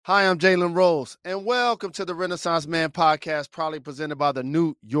Hi, I'm Jalen Rose, and welcome to the Renaissance Man podcast, proudly presented by the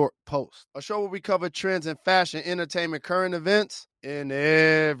New York Post, a show where we cover trends in fashion, entertainment, current events, and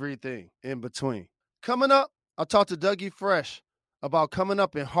everything in between. Coming up, I'll talk to Dougie Fresh about coming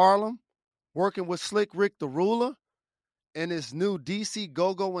up in Harlem, working with Slick Rick the Ruler, and his new DC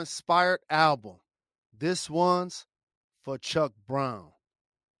Go-Go inspired album. This one's for Chuck Brown.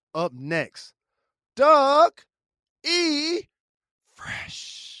 Up next, Doug E.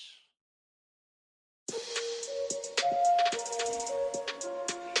 Fresh.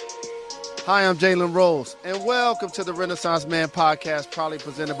 Hi, I'm Jalen Rose, and welcome to the Renaissance Man podcast, proudly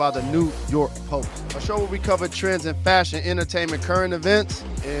presented by the New York Post, a show where we cover trends in fashion, entertainment, current events,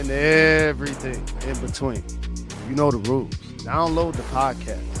 and everything in between. You know the rules. Download the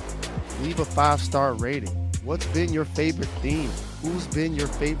podcast. Leave a 5-star rating. What's been your favorite theme? Who's been your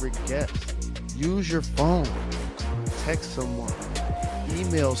favorite guest? Use your phone. Text someone.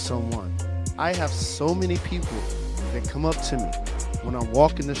 Email someone. I have so many people that come up to me when I'm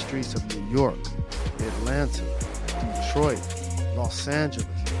walking the streets of New York, Atlanta, Detroit, Los Angeles,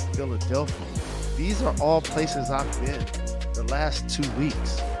 Philadelphia. These are all places I've been the last 2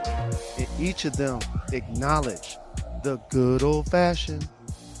 weeks. And each of them acknowledge the good old-fashioned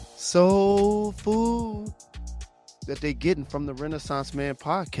soul food that they're getting from the Renaissance Man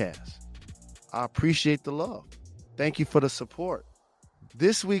podcast. I appreciate the love. Thank you for the support.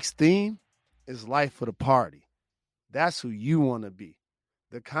 This week's theme is Life for the Party. That's who you want to be.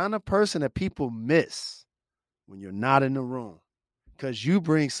 The kind of person that people miss when you're not in the room, because you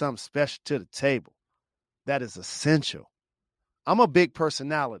bring something special to the table that is essential. I'm a big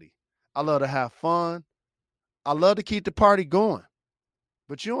personality. I love to have fun. I love to keep the party going.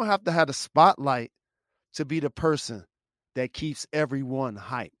 But you don't have to have the spotlight to be the person that keeps everyone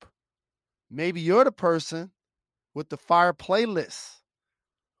hype. Maybe you're the person with the fire playlist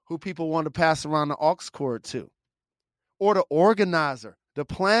who people want to pass around the aux cord to. Or the organizer, the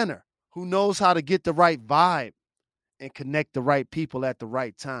planner, who knows how to get the right vibe and connect the right people at the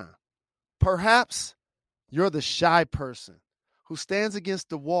right time. Perhaps you're the shy person who stands against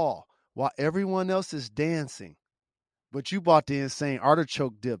the wall while everyone else is dancing, but you bought the insane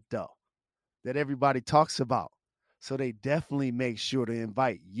artichoke dip dough that everybody talks about, so they definitely make sure to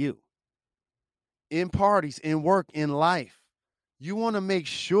invite you. In parties, in work, in life, you want to make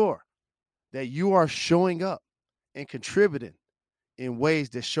sure that you are showing up and contributing in ways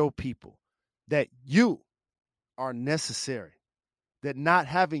that show people that you are necessary, that not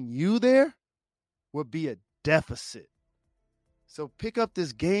having you there would be a deficit. So pick up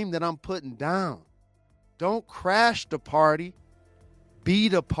this game that I'm putting down. Don't crash the party, be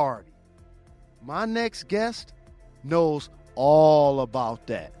the party. My next guest knows all about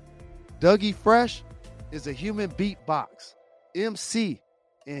that. Dougie Fresh is a human beatbox, MC,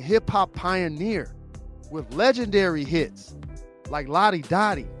 and hip-hop pioneer with legendary hits like Lottie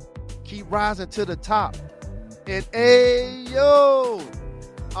Dottie, Keep Rising to the Top, and Ayo.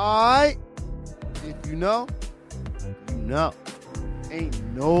 Alright? If you know, you know. Ain't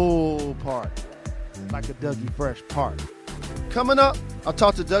no party like a Dougie Fresh party. Coming up, I'll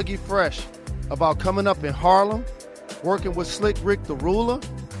talk to Dougie Fresh about coming up in Harlem, working with Slick Rick the Ruler,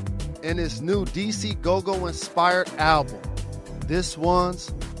 and his new DC Go-Go inspired album. This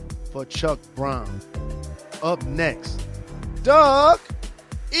one's for Chuck Brown. Up next, Doug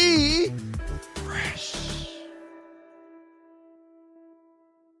E. Fresh.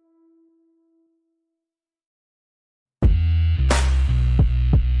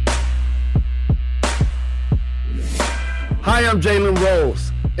 Hi, I'm Jalen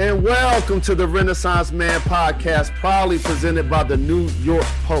Rose, and welcome to the Renaissance Man podcast, proudly presented by the New York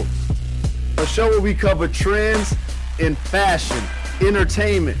Post, a show where we cover trends in fashion,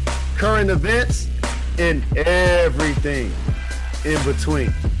 entertainment, current events, and everything in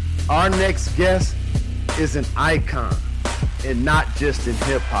between. Our next guest is an icon, and not just in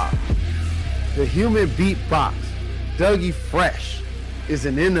hip-hop. The human beatbox, Dougie Fresh, is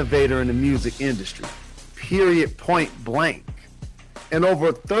an innovator in the music industry, period, point blank. And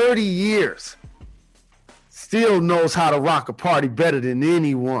over 30 years, still knows how to rock a party better than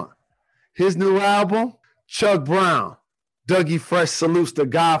anyone. His new album, Chuck Brown, Dougie Fresh Salutes the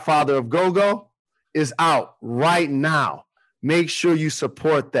Godfather of Go-Go, is out right now. Make sure you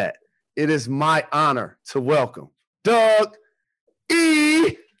support that. It is my honor to welcome Doug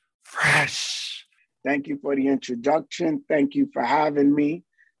E. Fresh. Thank you for the introduction. Thank you for having me.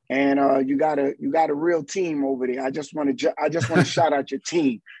 And you got a real team over there. I just want to shout out your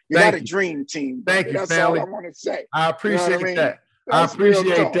team. You got a dream team. Thank you, That's family. all I want to say. I appreciate that. I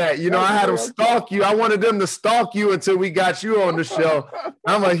appreciate that. You know, I had them stalk you. I wanted them to stalk you until we got you on the show.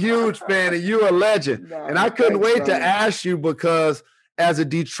 I'm a huge fan and you're a legend. And I couldn't wait to ask you because as a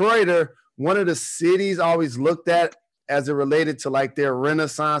Detroiter, one of the cities I always looked at as it related to like their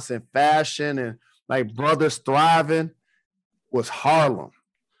renaissance and fashion and like brothers thriving was Harlem.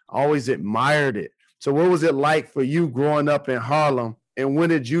 I always admired it. So what was it like for you growing up in Harlem, and when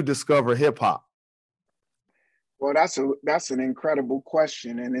did you discover hip hop? Well, that's an incredible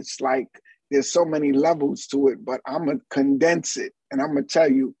question. And it's like there's so many levels to it, but I'm gonna condense it and I'm gonna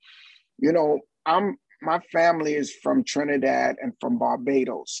tell you, you know, my family is from Trinidad and from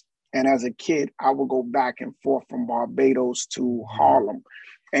Barbados. And as a kid, I would go back and forth from Barbados to Harlem.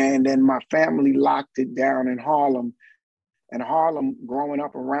 And then my family locked it down in Harlem. And Harlem, growing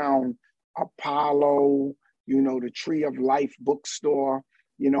up around Apollo, you know, the Tree of Life bookstore,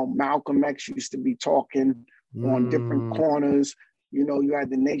 you know, Malcolm X used to be talking on different corners. You know, you had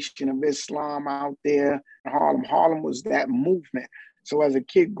the Nation of Islam out there in Harlem. Harlem was that movement. So as a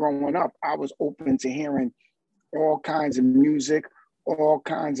kid growing up, I was open to hearing all kinds of music, all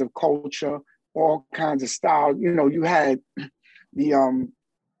kinds of culture, all kinds of style. You know, you had the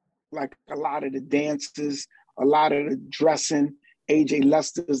like a lot of the dances, a lot of the dressing. AJ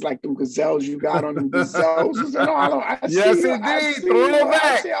Lester's like them gazelles you got on them gazelles. Yes, indeed. Throw it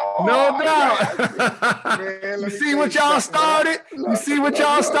back. No doubt. You see what y'all started? You see what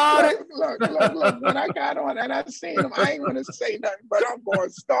y'all started? Look. When I got on and I seen them, I ain't gonna say nothing, but I'm going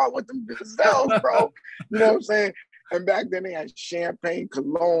to start with them gazelles, bro. You know what I'm saying? And back then they had champagne,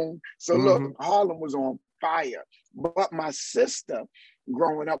 cologne. So look, Harlem was on fire. But my sister,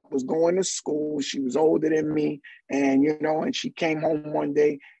 growing up, was going to school. She was older than me. And, you know, and she came home one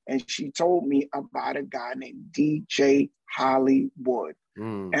day and she told me about a guy named DJ Hollywood.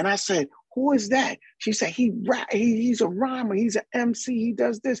 And I said, who is that? She said, he's a rhymer. He's an MC. He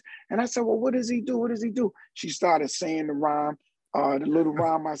does this. And I said, well, what does he do? What does he do? She started saying the rhyme. The little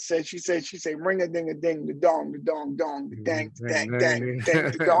rhyme I said, she said, ring a ding a ding, the dong, the dang,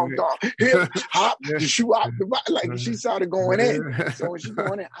 the dong, hip hop, the shoe out the like she started going in. So when she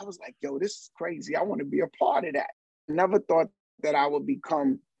going in, I was like, yo, this is crazy. I want to be a part of that. Never thought that I would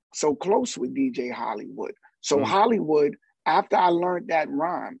become so close with DJ Hollywood. So Hollywood, after I learned that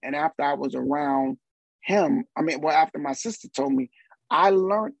rhyme and after I was around him, after my sister told me, I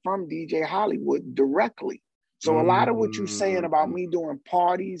learned from DJ Hollywood directly. So a lot of what you're saying about me doing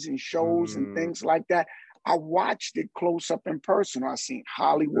parties and shows and things like that, I watched it close up in person. I seen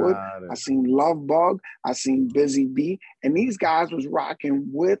Hollywood, I seen Love Bug, I seen Busy Bee, and these guys was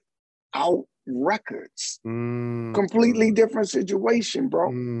rocking without records. Completely different situation, bro.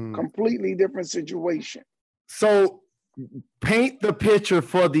 Completely different situation. So paint the picture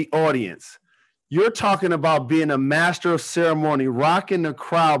for the audience. You're talking about being a master of ceremony, rocking the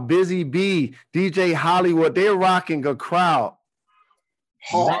crowd. Busy Bee, DJ Hollywood, they're rocking a crowd.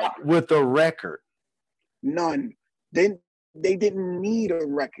 Hard. With a record. None. They didn't need a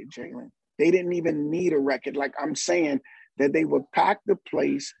record, Jalen. They didn't even need a record. Like I'm saying, that they would pack the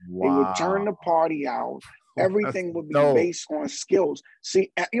place, they would turn the party out. Everything would be based on skills. See,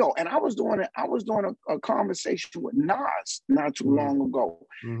 and I was doing a conversation with Nas not too long ago.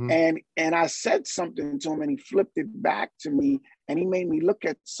 And I said something to him and he flipped it back to me and he made me look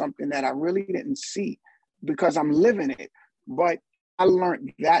at something that I really didn't see because I'm living it. But I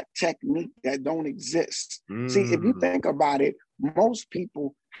learned that technique that don't exist. See, if you think about it, most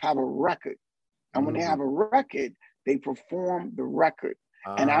people have a record. And when they have a record, they perform the record.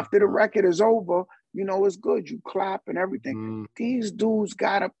 And after the record is over, you know, it's good. You clap and everything. These dudes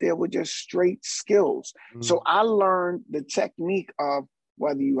got up there with just straight skills. So I learned the technique of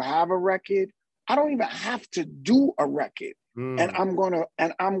whether you have a record, I don't even have to do a record. And I'm gonna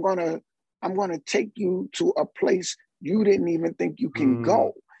take you to a place you didn't even think you can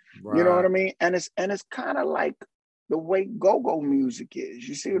go. Right. You know what I mean? And it's kind of like the way go-go music is.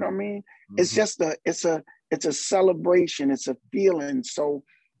 You see what I mean? It's just it's a celebration, it's a feeling. So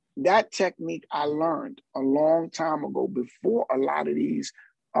that technique I learned a long time ago before a lot of these,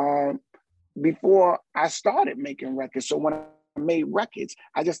 before I started making records. So when I made records,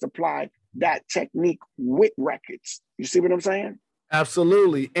 I just applied that technique with records. You see what I'm saying?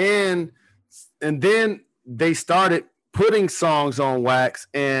 Absolutely. And then they started putting songs on wax.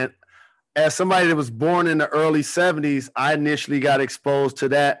 And as somebody that was born in the early 70s, I initially got exposed to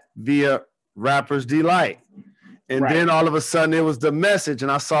that via Rapper's Delight. And then all of a sudden it was The Message,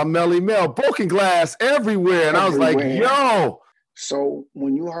 and I saw Melly Mel, Broken Glass everywhere. And I was like, yo. So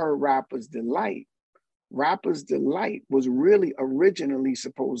when you heard Rapper's Delight was really originally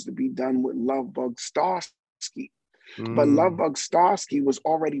supposed to be done with Lovebug Starski. But Lovebug Starski was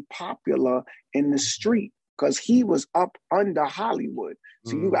already popular in the street because he was up under Hollywood.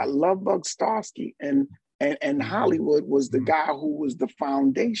 So you got Lovebug Starski, and Hollywood was the guy who was the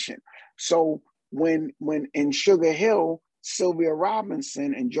foundation. So when in Sugar Hill, Sylvia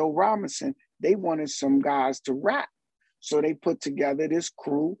Robinson and Joe Robinson, they wanted some guys to rap. So they put together this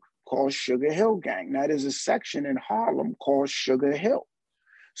crew called Sugar Hill Gang. Now there's a section in Harlem called Sugar Hill.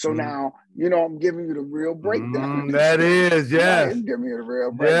 So now, you know, I'm giving you the real breakdown. That is, yes. I'm giving you the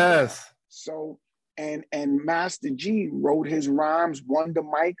real breakdown. Yes. So, and Master G wrote his rhymes. Wonder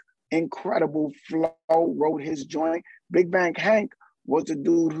Mike, incredible flow, wrote his joint. Big Bank Hank was the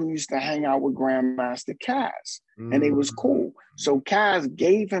dude who used to hang out with Grandmaster Caz, and it was cool. So Caz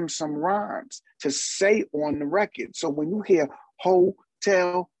gave him some rhymes to say on the record. So when you hear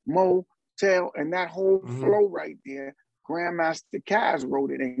hotel, motel, and that whole flow right there, Grandmaster Caz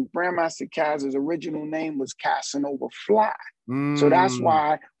wrote it, and Grandmaster Caz's original name was Casanova Fly. So that's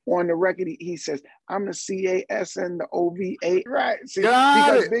why on the record he says, I'm the CASN, the OVA, right? See,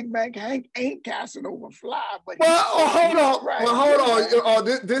 because Big Bank Hank ain't Casanova Fly, but hold on. Right. Well, hold on. Oh,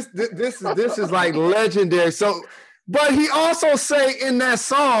 this is like legendary. So, but he also say in that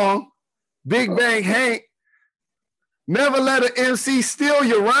song, Big Bang Hank, never let an MC steal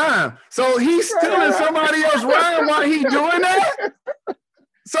your rhyme. So he's stealing somebody else's rhyme while he doing that.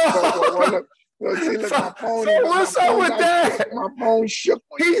 So. Look, my phone. So what's up with that? My phone shook.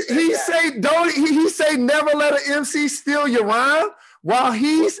 He say never let an MC steal your rhyme while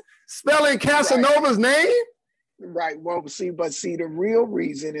he's spelling Casanova's name. Right. Well, see, the real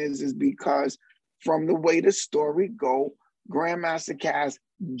reason is because from the way the story go, Grandmaster Caz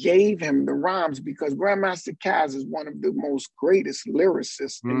gave him the rhymes because Grandmaster Caz is one of the most greatest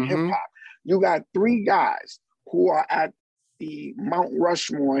lyricists in hip hop. You got three guys who are at the Mount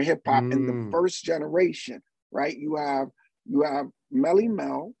Rushmore in hip hop in the first generation, right? You have Melly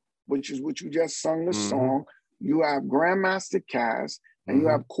Mel, which is what you just sung the song. You have Grandmaster Caz, and you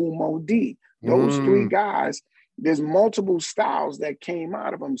have Kool Moe Dee. Those three guys, there's multiple styles that came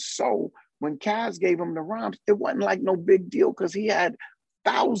out of them. So when Caz gave him the rhymes, it wasn't like no big deal because he had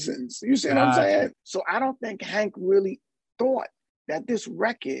thousands. You see what I'm saying? So I don't think Hank really thought that this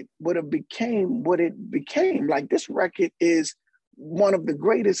record would have became what it became. Like, this record is one of the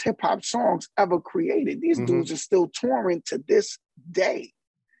greatest hip hop songs ever created. These dudes are still touring to this day.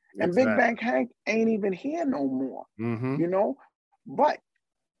 And Big Bank Hank ain't even here no more, you know? But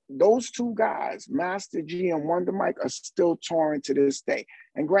those two guys, Master G and Wonder Mike, are still touring to this day.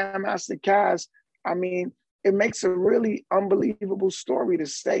 And Grandmaster Caz, I mean, it makes a really unbelievable story to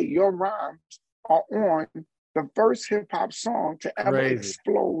say your rhymes are on the first hip hop song to ever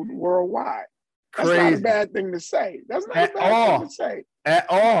explode worldwide. That's not a bad thing to say. That's not a bad thing to say. At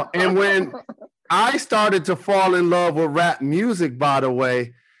all. And when I started to fall in love with rap music, by the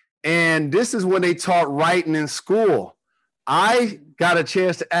way, and this is when they taught writing in school, I got a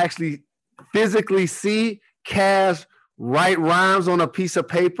chance to actually physically see Caz write rhymes on a piece of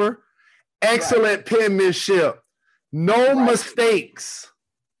paper. Excellent penmanship. No mistakes.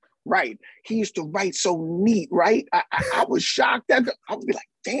 Right. He used to write so neat, right? I was shocked at I would be like,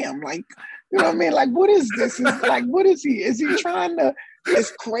 damn, like, you know what I mean? Like, what is this? Like, what is he? Is he trying to,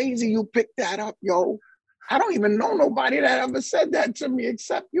 it's crazy you picked that up, yo. I don't even know nobody that ever said that to me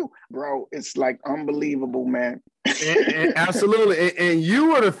except you. Bro, it's like unbelievable, man. Absolutely. And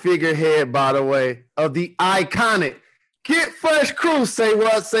you were the figurehead, by the way, of the iconic Get Fresh crew. Say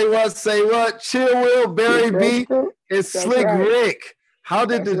what, say what, say what. Chill Will, Barry B, and Slick Rick. How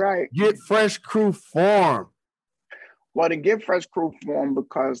did the Get Fresh crew form? Well, the Get Fresh crew formed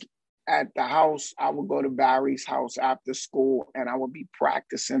because at the house, I would go to Barry's house after school and I would be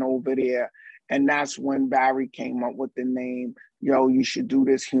practicing over there. And that's when Barry came up with the name, yo, you should do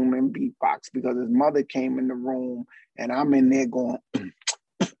this human beatbox, because his mother came in the room and I'm in there going,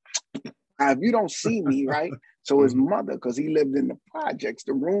 if you don't see me, right? So his mother, because he lived in the projects,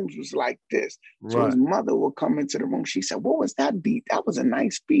 the rooms was like this. So his mother would come into the room. She said, what was that beat? That was a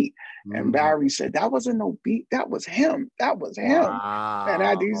nice beat. And Barry said, that wasn't no beat. That was him. That was him. Wow. And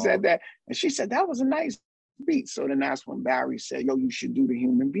after he said that, and she said, that was a nice beat. So then that's when Barry said, yo, you should do the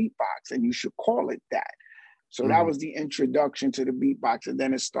human beatbox and you should call it that. So that was the introduction to the beatbox. And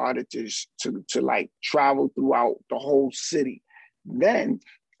then it started to like travel throughout the whole city. Then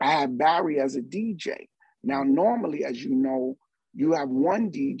I had Barry as a DJ. Now, normally, as you know, you have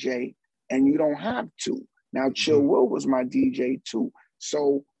one DJ and you don't have two. Now, Chill Will was my DJ too.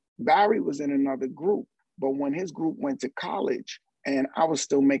 So Barry was in another group, but when his group went to college and I was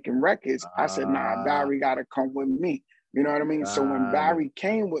still making records, I said, nah, Barry got to come with me. You know what I mean? So when Barry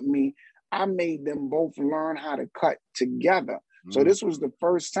came with me, I made them both learn how to cut together. So this was the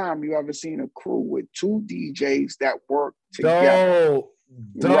first time you ever seen a crew with two DJs that work together.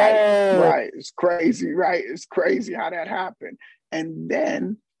 Right. It's crazy, right? It's crazy how that happened. And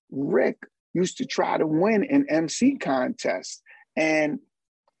then Rick used to try to win an MC contest. And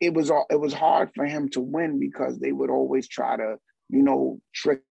it was hard for him to win because they would always try to,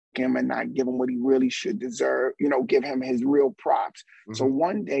 trick him and not give him what he really should deserve, give him his real props. So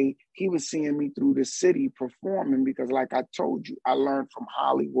one day he was seeing me through the city performing because, like I told you, I learned from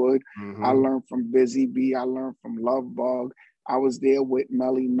Hollywood, I learned from Busy Bee, I learned from Love Bug. I was there with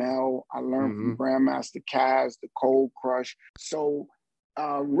Melly Mel. I learned from Grandmaster Caz, the Cold Crush. So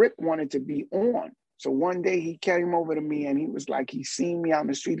Rick wanted to be on. So one day he came over to me and he was like, he seen me on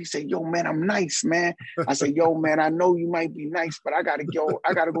the street. He said, yo, man, I'm nice, man. I said, yo, man, I know you might be nice, but I got to go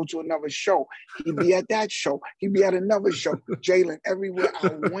to another show. He'd be at that show. He'd be at another show. Jalen, everywhere I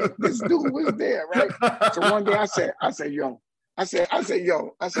went, this dude was there, right? So one day I said, yo, I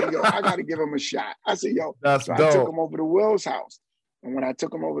got to give him a shot. I said, yo. That's so dope. I took him over to Will's house. And when I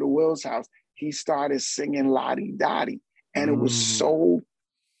took him over to Will's house, he started singing Lottie Dottie. And it was so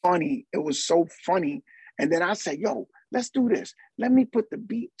funny. It was so funny. And then I said, yo, let's do this. Let me put the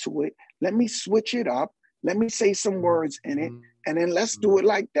beat to it. Let me switch it up. Let me say some words in it. And then let's do it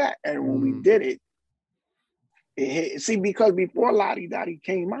like that. And when we did it, it hit. See, because before Lottie Dottie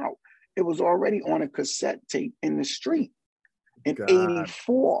came out, it was already on a cassette tape in the street in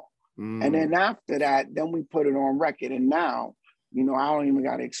 84. And then after that, then we put it on record. And now, I don't even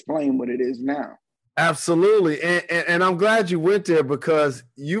got to explain what it is now. Absolutely. And I'm glad you went there because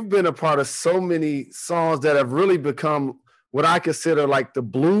you've been a part of so many songs that have really become what I consider like the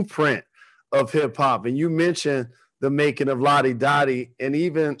blueprint of hip hop. And you mentioned the making of Lottie Dottie and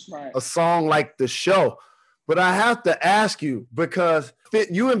even a song like The Show. But I have to ask you, because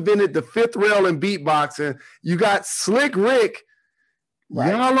you invented the fifth rail in beatboxing. You got Slick Rick.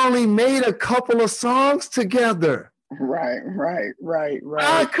 Y'all only made a couple of songs together. Right.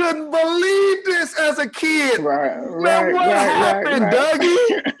 I couldn't believe this as a kid. What happened,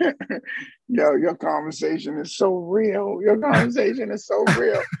 Dougie? Yo, your conversation is so real.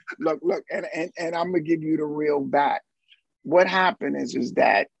 Look, and I'm gonna give you the real back. What happened is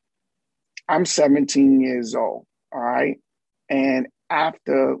that I'm 17 years old, all right? And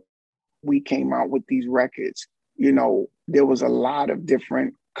after we came out with these records, there was a lot of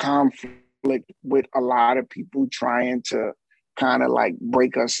different conflict with a lot of people trying to kind of like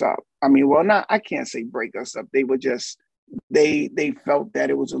break us up. I mean, I can't say break us up. They were just, they felt that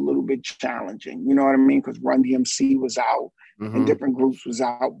it was a little bit challenging, you know what I mean? Because Run DMC was out and different groups was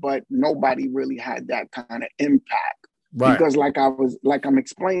out, but nobody really had that kind of impact. Because like I'm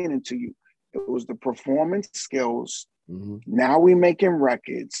explaining to you, it was the performance skills. Now we're making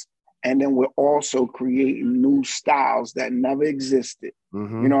records. And then we're also creating new styles that never existed.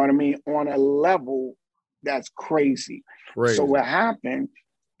 You know what I mean? On a level that's crazy. So what happened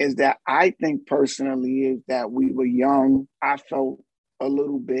is that I think personally is that we were young. I felt a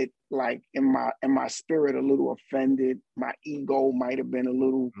little bit like in my spirit, a little offended. My ego might have been a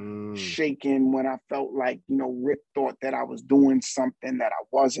little shaken when I felt like, Rick thought that I was doing something that I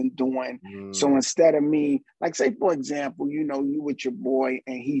wasn't doing. So instead of me, like say, for example, you with your boy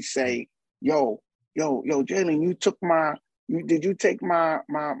and he say, yo, Jalen, did you take my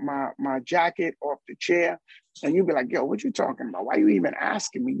jacket off the chair? And you be like, yo, what you talking about? Why you even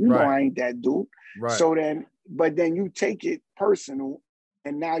asking me? You know I ain't that dude. So but then you take it personal.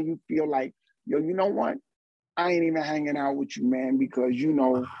 And now you feel like, yo, you know what? I ain't even hanging out with you, man, because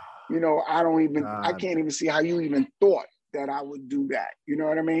I can't even see how you even thought that I would do that. You know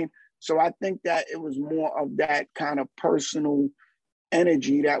what I mean? So I think that it was more of that kind of personal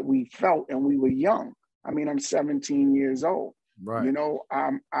energy that we felt, and we were young. I mean, I'm 17 years old. I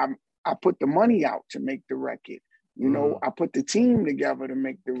put the money out to make the record. I put the team together to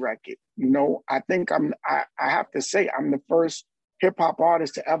make the record. I think I have to say I'm the first hip hop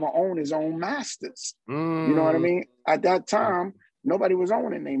artist to ever own his own masters. You know what I mean? At that time, nobody was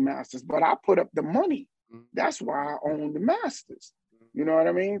owning their masters, but I put up the money. That's why I owned the masters. You know what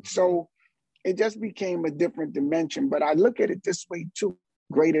I mean? So it just became a different dimension. But I look at it this way too.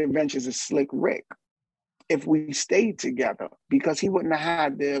 Great Adventures of Slick Rick. If we stayed together, because he wouldn't have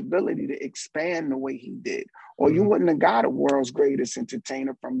had the ability to expand the way he did, or you wouldn't have got a world's greatest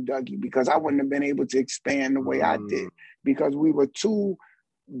entertainer from Dougie, because I wouldn't have been able to expand the way I did, because we were two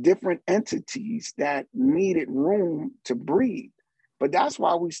different entities that needed room to breathe. But that's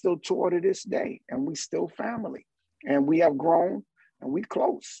why we still tour to this day, and we still family, and we have grown, and we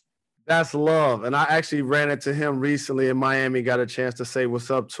close. That's love. And I actually ran into him recently in Miami, got a chance to say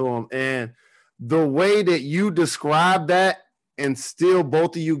what's up to him. And the way that you described that, and still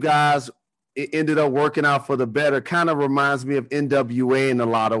both of you guys, it ended up working out for the better, kind of reminds me of NWA in a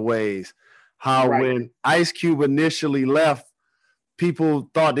lot of ways. How when Ice Cube initially left, people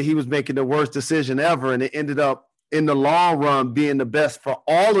thought that he was making the worst decision ever, and it ended up in the long run being the best for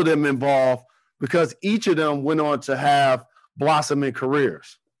all of them involved, because each of them went on to have blossoming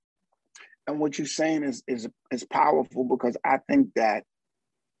careers. And what you're saying is powerful, because I think that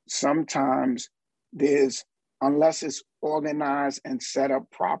sometimes unless it's organized and set up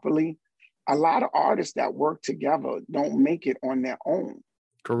properly, a lot of artists that work together don't make it on their own.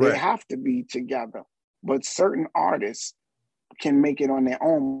 Correct. They have to be together. But certain artists can make it on their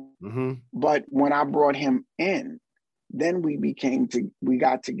own. Mm-hmm. But when I brought him in, then we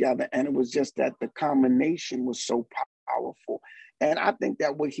got together, and it was just that the combination was so powerful. And I think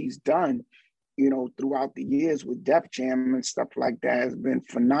that what he's done, throughout the years with Def Jam and stuff like that has been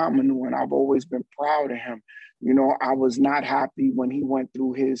phenomenal. And I've always been proud of him. I was not happy when he went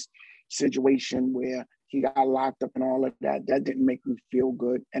through his situation where he got locked up and all of that. That didn't make me feel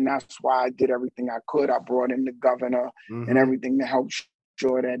good. And that's why I did everything I could. I brought in the governor and everything to help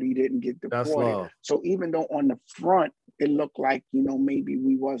sure that he didn't get deported. So even though on the front, it looked like, maybe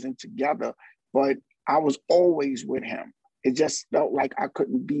we wasn't together, but I was always with him. It just felt like I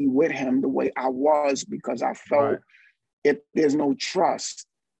couldn't be with him the way I was, because I felt if there's no trust,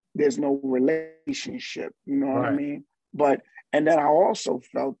 there's no relationship, you know what I mean? And then I also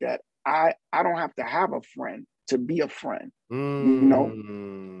felt that I don't have to have a friend to be a friend, so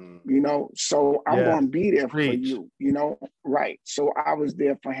I'm going to be there for you, right. So I was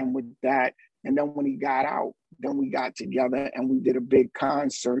there for him with that. And then when he got out, then we got together and we did a big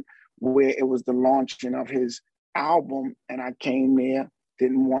concert where it was the launching of his album. And I came there,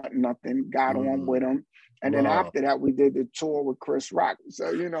 didn't want nothing, got on with him. And then after that, we did the tour with Chris Rock.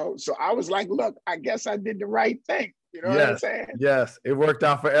 So, so I was like, look, I guess I did the right thing. You know what I'm saying? Yes, it worked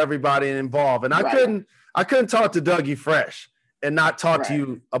out for everybody involved. And I couldn't talk to Dougie Fresh and not talk to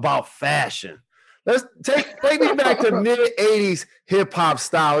you about fashion. Let's take me back to mid-'80s hip-hop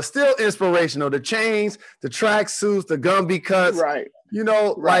style. It's still inspirational. The chains, the track suits, the Gumby cuts. Right.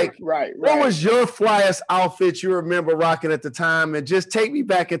 What was your flyest outfit you remember rocking at the time? And just take me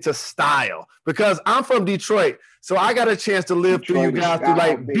back into style, because I'm from Detroit. So I got a chance to live through you guys through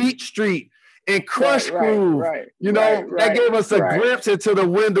like Beat Street and Crush Groove. That gave us a glimpse into the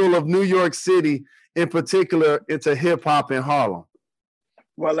window of New York City, in particular into hip hop in Harlem.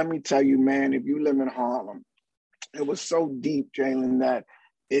 Well, let me tell you, man, if you live in Harlem, it was so deep, Jalen, that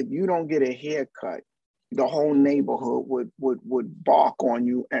if you don't get a haircut, the whole neighborhood would bark on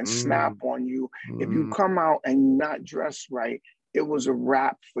you and snap on you. If you come out and you're not dressed right, it was a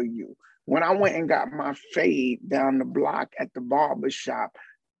wrap for you. When I went and got my fade down the block at the barber shop,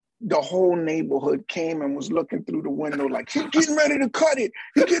 the whole neighborhood came and was looking through the window like, he's getting ready to cut it.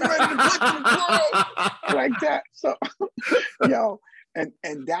 He's getting ready to cut the world. Like that. So, and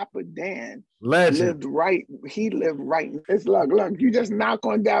Dapper Dan lived right. He lived right. It's look, you just knock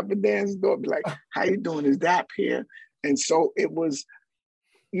on Dapper Dan's door, be like, how you doing? Is Dap here? And so it was,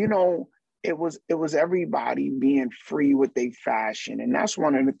 it was everybody being free with their fashion. And that's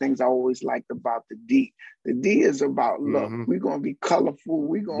one of the things I always liked about the D. The D is about, look, we're going to be colorful.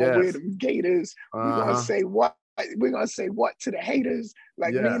 We're going to wear them gators. We're going to say what? We're going to say what to the haters?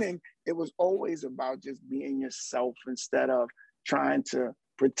 Meaning it was always about just being yourself instead of trying to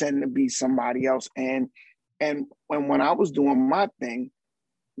pretend to be somebody else. And when I was doing my thing,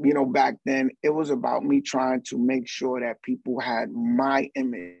 back then, it was about me trying to make sure that people had my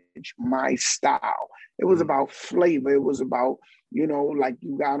image, my style. It was about flavor. It was about, like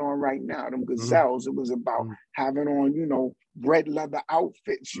you got on right now, them Gazelles. It was about having on, red leather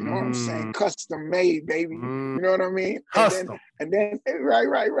outfits, you know what I'm saying? Custom made, baby. You know what I mean? Custom. And then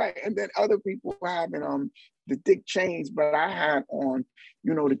right. And then other people having the thick chains, but I had on,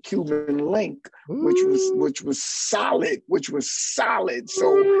 the Cuban link, which was solid.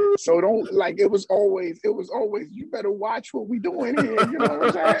 So don't it was always, you better watch what we doing here. You know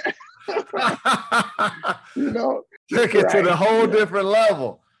what I'm saying? Took it to the whole different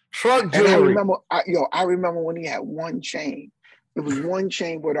level. Truck jewelry. And I remember when he had one chain. It was one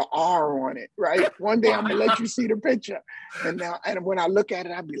chain with an R on it, right? One day I'm gonna let you see the picture. And when I look at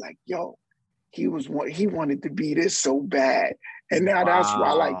it, I'd be like, yo, he wanted to be this so bad. And now that's why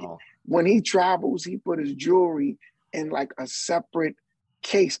I like it. When he travels, he put his jewelry in like a separate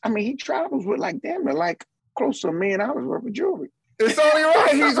case. I mean, he travels with close to $1 million worth of jewelry. It's only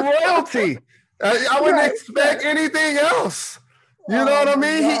right. He's royalty. I wouldn't expect anything else. You know what I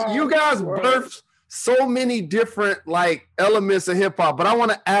mean? God. You guys birthed so many different like elements of hip hop. But I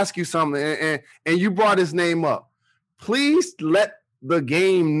want to ask you something, and you brought his name up. Please let the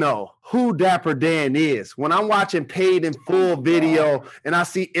game know who Dapper Dan is. When I'm watching Paid in Full video and I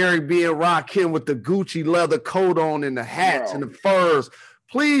see Eric B. and Rakim with the Gucci leather coat on and the hats and the furs,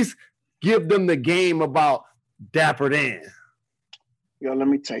 please give them the game about Dapper Dan. Yo, let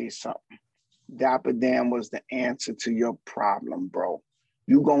me tell you something. Dapper Dan was the answer to your problem, bro.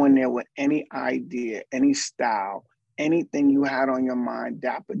 You go in there with any idea, any style, anything you had on your mind,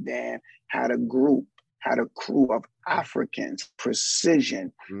 Dapper Dan had a group, had a crew of Africans,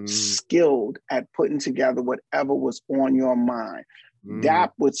 precision, skilled at putting together whatever was on your mind.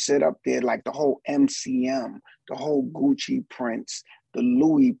 Dap would sit up there like the whole MCM, the whole Gucci prints, the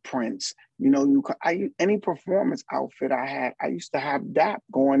Louis prints. You know, any performance outfit I had, I used to have Dap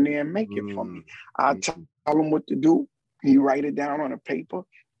go in there and make it for me. I'd tell him what to do. He write it down on a paper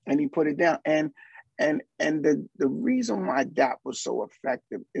and he put it down. And the reason why Dap was so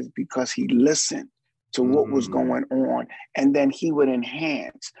effective is because he listened to what was going on, and then he would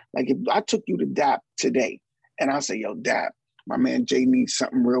enhance. Like if I took you to Dap today and I say, yo, Dap, my man Jay needs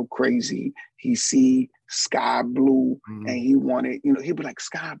something real crazy. He see sky blue and he wanted, you know, he'd be like,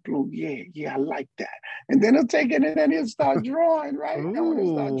 sky blue, yeah, I like that. And then he'll take it and then he'll start drawing, right? And when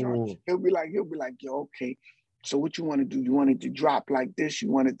he start drawing, he'll be like, yo, okay, so what you want to do? You want it to drop like this?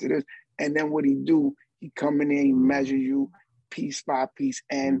 You want it to this? And then what he do, he come in there, he measure you piece by piece.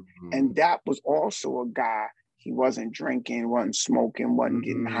 And Dap was also a guy, he wasn't drinking, wasn't smoking, wasn't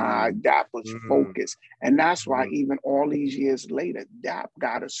getting high. Dap was focused. And that's why even all these years later, Dap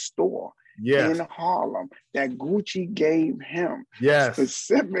got a store in Harlem that Gucci gave him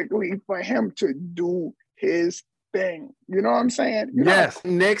specifically for him to do his thing. You know what I'm saying? You know?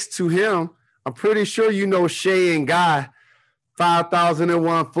 Next to him, I'm pretty sure you know Shay and Guy,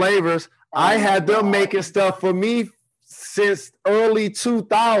 5001 Flavors. I had them making stuff for me since early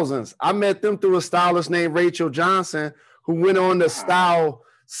 2000s. I met them through a stylist named Rachel Johnson, who went on to style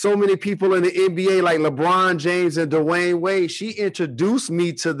so many people in the NBA like LeBron James and Dwayne Wade. She introduced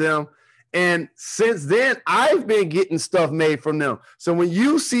me to them. And since then, I've been getting stuff made from them. So when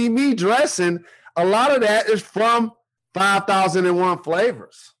you see me dressing, a lot of that is from 5001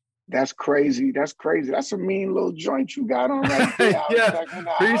 Flavors. That's crazy. That's a mean little joint you got on right there.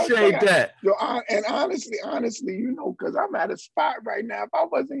 Appreciate that. Yo, and honestly, you know, because I'm at a spot right now. If I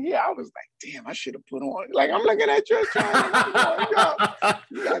wasn't here, I was like, damn, I should have put on. Like, I'm looking at your joint.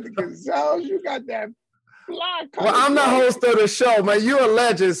 You got the gazelles. You got that fly. Well, I'm the host of the show, man. You're a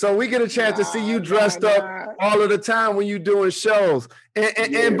legend, so we get a chance to see you dressed up all of the time when you're doing shows.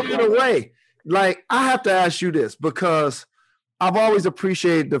 And by the way, like, I have to ask you this because I've always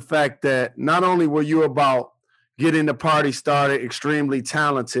appreciated the fact that not only were you about getting the party started, extremely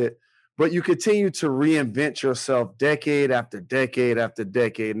talented, but you continue to reinvent yourself decade after decade after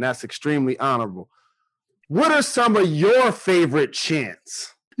decade, and that's extremely honorable. What are some of your favorite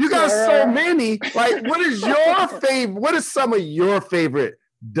chants? You got so many. Like, what is your favorite? What is some of your favorite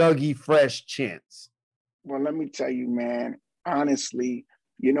Dougie Fresh chants? Well, let me tell you, man, honestly,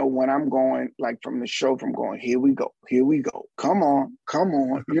 you know, when I'm going, like from the show, from going, here we go, come on.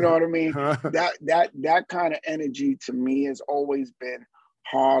 You know what I mean? That kind of energy to me has always been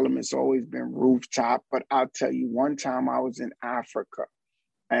Harlem. It's always been Rooftop. But I'll tell you, one time I was in Africa,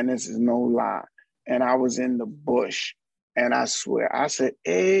 and this is no lie, and I was in the bush, and I swear, I said,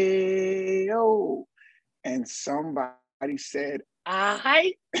 hey, yo, and somebody said,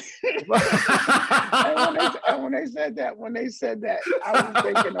 I. and when they said that, I was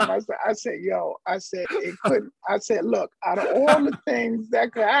thinking of myself. I said, it couldn't. I said, look, out of all the things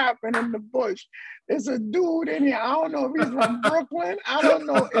that could happen in the bush, there's a dude in here. I don't know if he's from Brooklyn. I don't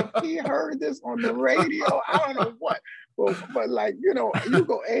know if he heard this on the radio. I don't know what. But like, you know, you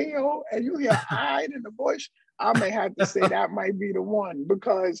go Ayo and you hear I in the bush, I may have to say that might be the one,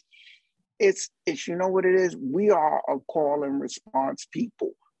 because it's you know what it is? We are a call and response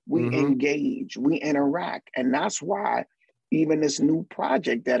people. We engage, we interact. And that's why even this new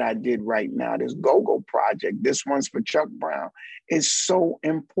project that I did right now, this Go-Go project, this one's for Chuck Brown, is so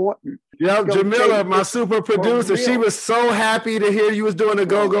important. Yeah, Jamila, my super producer, she was so happy to hear you was doing a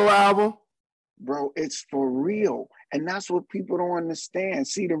Go-Go album. Bro, it's for real. And that's what people don't understand.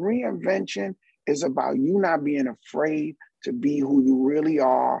 See, the reinvention is about you not being afraid to be who you really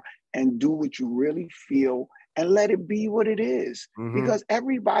are and do what you really feel and let it be what it is. Because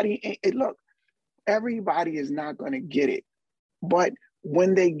everybody is not going to get it. But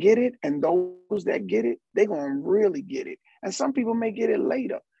when they get it, and those that get it, they're going to really get it. And some people may get it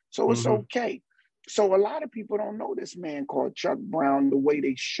later. So it's okay. So a lot of people don't know this man called Chuck Brown the way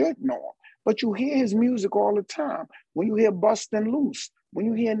they should know him. But you hear his music all the time. When you hear Bustin' Loose, when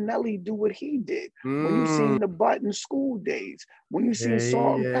you hear Nelly do what he did, when you seen the Button School Days, when you seen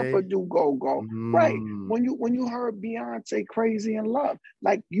Salt and Pepper do Go-Go, right? When you heard Beyonce Crazy in Love,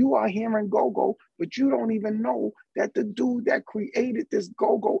 like you are hearing Go-Go, but you don't even know that the dude that created this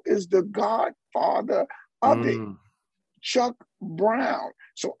Go-Go is the godfather of it, Chuck Brown.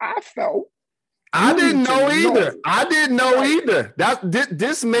 So I felt I didn't know either. I didn't know either.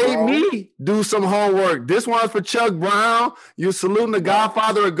 This made me do some homework. This one's for Chuck Brown. You're saluting the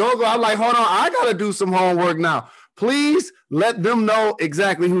godfather of go-go. I'm like, hold on, I got to do some homework now. Please let them know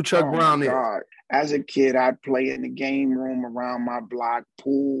exactly who Chuck Brown is. As a kid, I'd play in the game room around my block,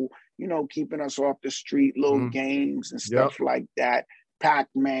 pool, keeping us off the street, little games and stuff like that,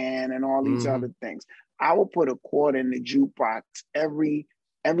 Pac-Man and all these other things. I would put a quarter in the jukebox every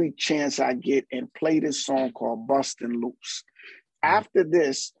chance I get and play this song called Bustin' Loose. After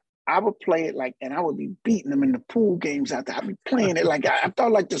this, I would play it and I would be beating them in the pool games after I'd be playing it. Like I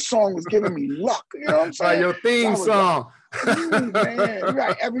felt like the song was giving me luck. You know what I'm saying? Your theme song. Man,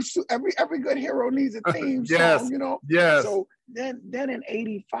 right. Every good hero needs a theme song, Yes. So then in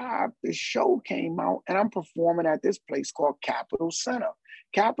 85, the show came out and I'm performing at this place called Capitol Center.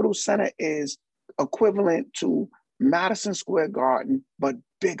 Capitol Center is equivalent to Madison Square Garden, but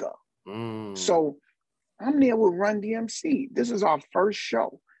bigger. So I'm there with Run DMC. This is our first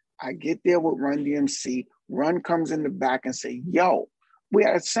show. I get there with Run DMC. Run comes in the back and say, yo, we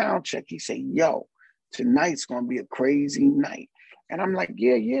had a sound check. He said, yo, tonight's going to be a crazy night. And I'm like,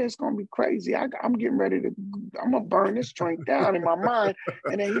 yeah, it's going to be crazy. I'm getting ready I'm going to burn this joint down in my mind.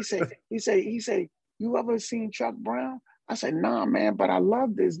 And then he said, you ever seen Chuck Brown? I said, nah, man, but I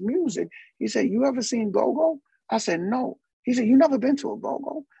love this music. He said, you ever seen Go-Go? I said, no. He said, you never been to a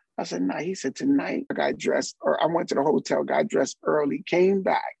go-go? I said, nah. He said, tonight I got dressed, or I went to the hotel, got dressed early, came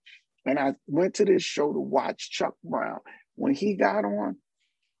back, and I went to this show to watch Chuck Brown. When he got on,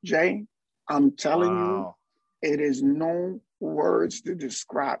 Jay, I'm telling you, it is no words to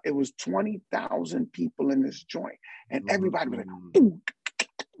describe. It was 20,000 people in this joint, and everybody was like, ooh.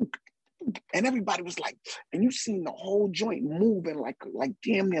 And everybody was like, and you seen the whole joint moving like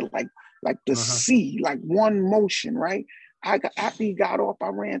damn near like the sea, like one motion, right? After he got off, I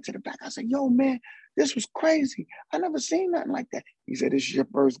ran to the back. I said, yo, man, this was crazy. I never seen nothing like that. He said, this is your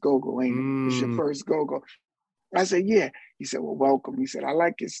first go-go, ain't it? This is your first go-go. I said, yeah. He said, well, welcome. He said, I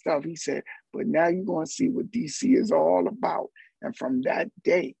like his stuff. He said, but now you're going to see what DC is all about. And from that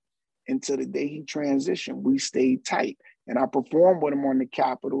day until the day he transitioned, we stayed tight. And I performed with him on the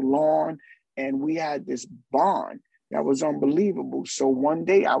Capitol lawn, and we had this bond that was unbelievable. So one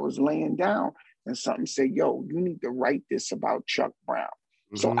day I was laying down and something said, yo, you need to write this about Chuck Brown.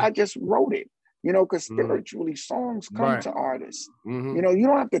 So I just wrote it, because spiritually songs come to artists. You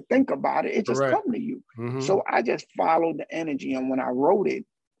don't have to think about it. It just come to you. So I just followed the energy. And when I wrote it,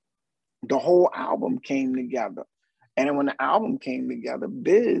 the whole album came together. And then when the album came together,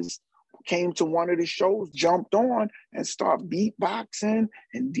 Biz came to one of the shows, jumped on and started beatboxing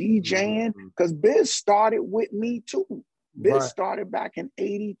and DJing, because Biz started with me too. Biz started back in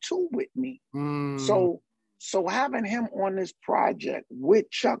 82 with me. So having him on this project with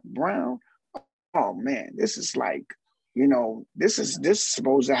Chuck Brown, oh man, this is like, this is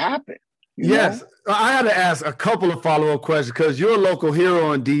supposed to happen. Yes. I had to ask a couple of follow-up questions because you're a local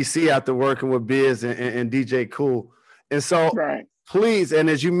hero in DC after working with Biz and DJ Cool. And so please, and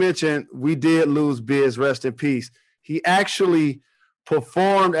as you mentioned, we did lose Biz, rest in peace. He actually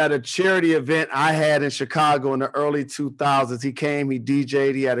performed at a charity event I had in Chicago in the early 2000s. He came, he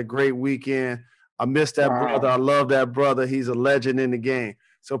DJ'd, he had a great weekend. I miss that brother. I love that brother. He's a legend in the game.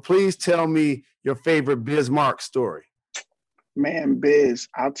 So please tell me your favorite Biz Markie story. Man, Biz,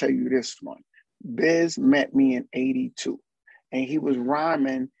 I'll tell you this one. Biz met me in 82, and he was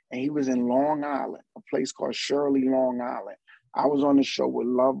rhyming, and he was in Long Island, a place called Shirley, Long Island. I was on the show with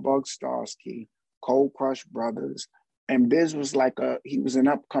Lovebug Starsky, Cold Crush Brothers, and Biz was he was an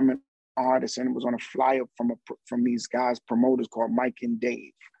upcoming artist, and it was on a flyer from these guys, promoters called Mike and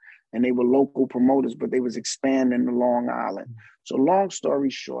Dave. And they were local promoters, but they was expanding to Long Island. So long story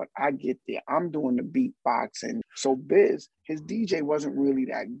short, I get there, I'm doing the beatboxing. So Biz, his DJ wasn't really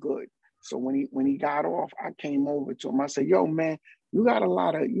that good. So when he got off, I came over to him. I said, yo, man, you got a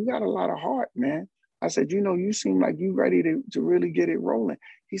lot of heart, man. I said, you seem like you ready to really get it rolling.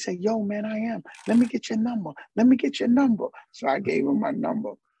 He said, yo, man, I am. Let me get your number. So I gave him my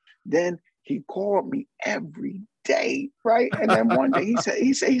number. Then he called me every day, right? And then one day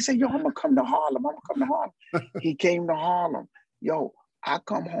he said, yo, I'm gonna come to Harlem. He came to Harlem. Yo, I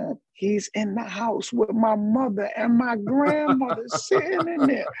come home, he's in the house with my mother and my grandmother sitting in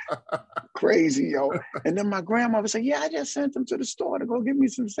there. Crazy, yo. And then my grandmother said, yeah, I just sent him to the store to go get me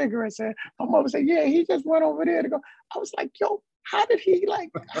some cigarettes. And my mother said, yeah, he just went over there to go. I was like, yo, how did he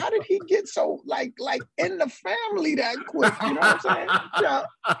get so like in the family that quick? You know what I'm saying? Yeah.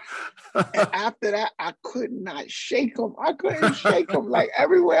 And after that, I could not shake him. I couldn't shake him. Like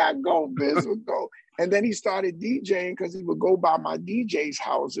everywhere I go, Biz would go. And then he started DJing because he would go by my DJ's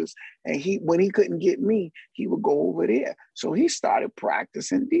houses. And when he couldn't get me, he would go over there. So he started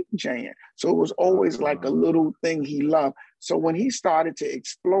practicing DJing. So it was always like a little thing he loved. So when he started to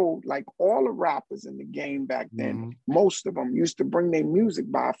explode, like all the rappers in the game back then, most of them used to bring their music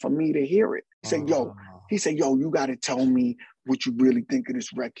by for me to hear it. He said, yo, you got to tell me what you really think of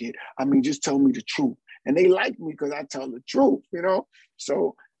this record. I mean, just tell me the truth. And they liked me because I tell the truth, you know?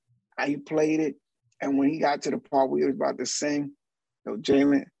 So I played it. And when he got to the part where he was about to sing, yo,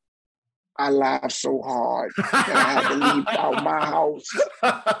 Jalen, I laughed so hard that I had to leave out my house.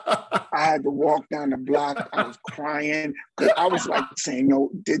 I had to walk down the block. I was crying because I was like saying,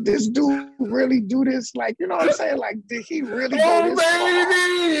 yo, did this dude really do this? Like, you know what I'm saying? Like, did he really go this far?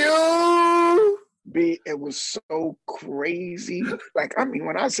 It was so crazy. Like, I mean,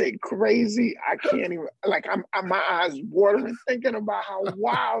 when I say crazy, I can't even, like, my eyes watering thinking about how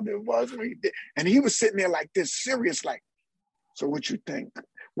wild it was when he did. And he was sitting there like this, serious, like, so what you think?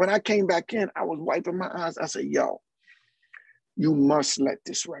 When I came back in, I was wiping my eyes. I said, yo, you must let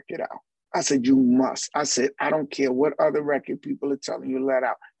this record out. I said, you must. I said, I don't care what other record people are telling you to let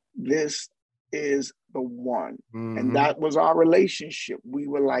out. This is the one. And that was our relationship. We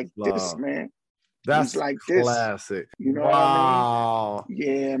were like this, man. That's like classic. This. You know wow. what I mean?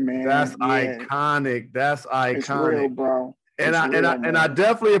 Yeah, man. That's iconic. That's iconic. It's real, bro. And I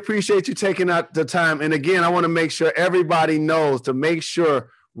definitely appreciate you taking out the time. And again, I want to make sure everybody knows to make sure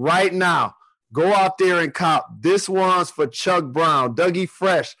right now, go out there and cop. This one's for Chuck Brown. Dougie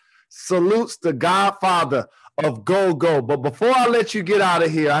Fresh salutes the godfather of go-go. But before I let you get out of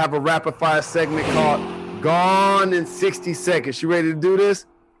here, I have a rapid fire segment called Gone in 60 Seconds. You ready to do this?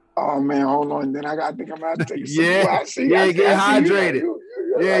 Oh, man, hold on. Then I think I'm going to take some get hydrated.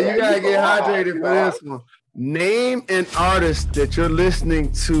 You got to get hydrated for this one. Name an artist that you're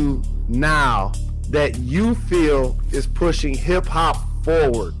listening to now that you feel is pushing hip-hop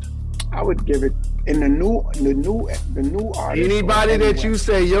forward. I would give it in the new artist. Anybody that you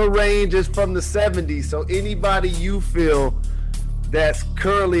say your range is from the 70s, so anybody you feel that's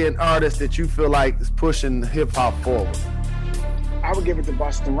currently an artist that you feel like is pushing hip-hop forward. I would give it to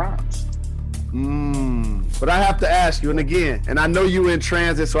Busta Rhymes. But I have to ask you, and again, and I know you in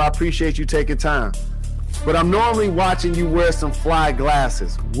transit, so I appreciate you taking time. But I'm normally watching you wear some fly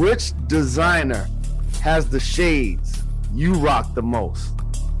glasses. Which designer has the shades you rock the most?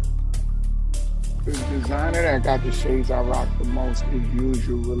 The designer that got the shades I rock the most is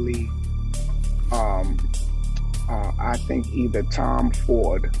usually, I think either Tom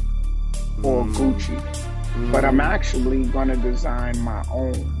Ford or Gucci. But I'm actually gonna design my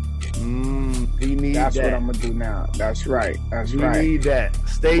own. That's what I'm gonna do now. That's right. That's right. You need that.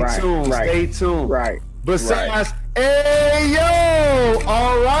 Stay tuned. Stay tuned. Right. Besides, hey yo,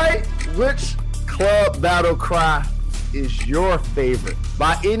 all right. Which club battle cry is your favorite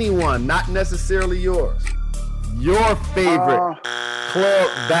by anyone, not necessarily yours? Your favorite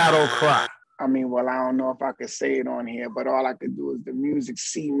club battle cry. I mean, well, I don't know if I could say it on here, but all I could do is the music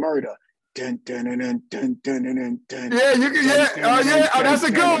C Murder. Dun, dun, dun, dun, dun, dun, dun, dun, yeah, you can. Yeah, oh, that's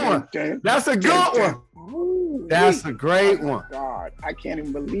a good one. That's a good one. That's a great one. God, I can't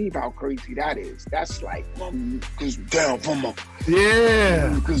even believe how crazy that is. That's like, cause down for my.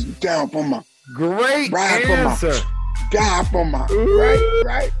 Yeah. Cause down for my. Great answer. Die for my.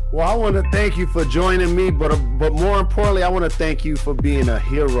 Right. Well, I want to thank you for joining me, but more importantly, I want to thank you for being a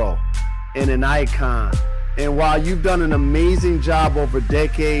hero and an icon. And while you've done an amazing job over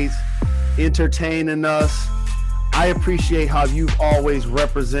decades entertaining us, I appreciate how you've always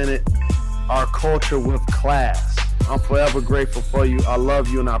represented our culture with class. I'm forever grateful for you. I love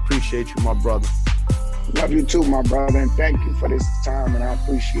you and I appreciate you, my brother. Love you too, my brother, and thank you for this time, and I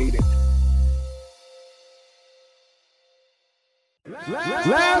appreciate it.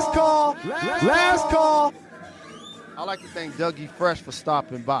 Last call. I'd like to thank Dougie Fresh for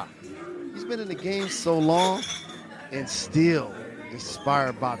stopping by. He's been in the game so long and still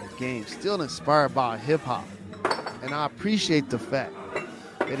inspired by the game, still inspired by hip-hop. And I appreciate the fact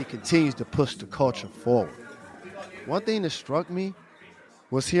that he continues to push the culture forward. One thing that struck me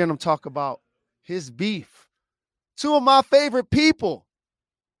was hearing him talk about his beef. Two of my favorite people,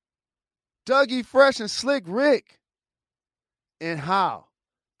 Dougie Fresh and Slick Rick. and how,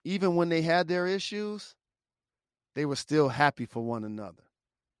 even when they had their issues, they were still happy for one another.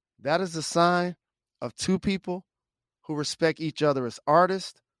 That is a sign of two people who respect each other as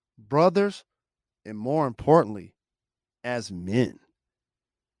artists, brothers, and more importantly, as men.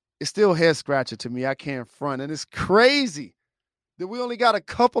 It's still head scratcher to me. I can't front. And it's crazy that we only got a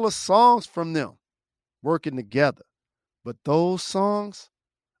couple of songs from them working together. But those songs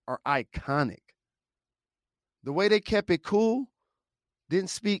are iconic. The way they kept it cool, didn't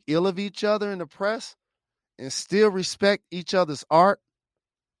speak ill of each other in the press, and still respect each other's art,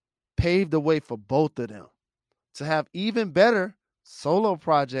 paved the way for both of them to have even better solo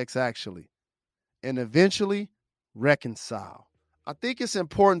projects, actually, and eventually reconcile. I think it's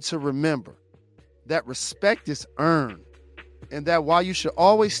important to remember that respect is earned, and that while you should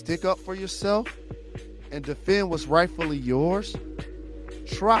always stick up for yourself and defend what's rightfully yours,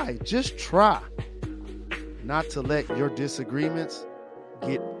 just try not to let your disagreements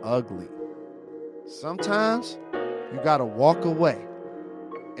get ugly. Sometimes you gotta walk away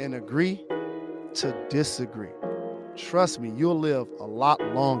and agree to disagree. Trust me, you'll live a lot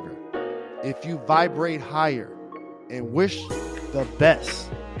longer if you vibrate higher and wish the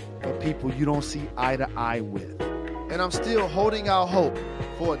best for people you don't see eye to eye with. And I'm still holding out hope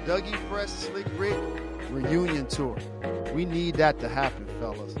for a Dougie Fresh Slick Rick reunion tour. We need that to happen,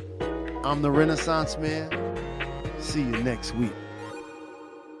 fellas. I'm the Renaissance Man. See you next week.